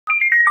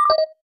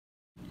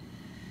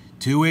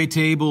Two-way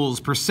tables,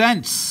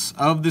 percents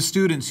of the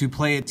students who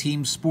play a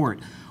team sport.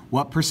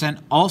 What percent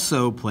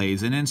also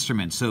plays an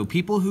instrument? So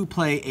people who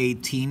play a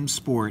team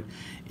sport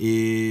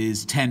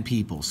is 10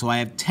 people. So I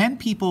have 10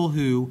 people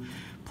who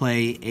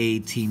play a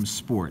team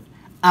sport.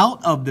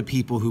 Out of the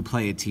people who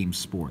play a team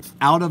sport,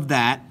 out of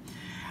that,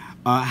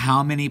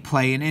 how many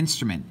play an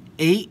instrument?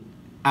 8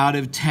 out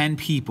of 10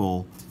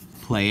 people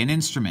play an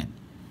instrument.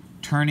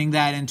 Turning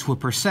that into a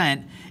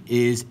percent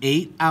is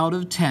 8 out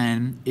of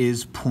 10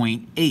 is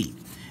 0.8.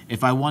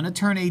 If I want to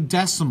turn a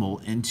decimal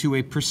into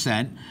a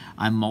percent,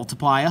 I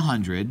multiply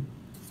 100.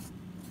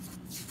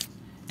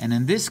 And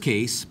in this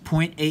case,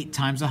 0.8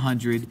 times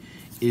 100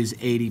 is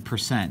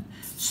 80%.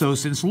 So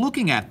since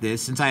looking at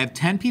this, since I have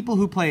 10 people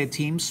who play a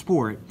team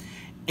sport,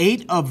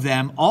 8 of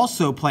them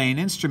also play an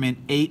instrument,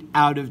 8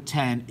 out of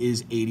 10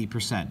 is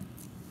 80%.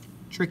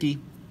 Tricky.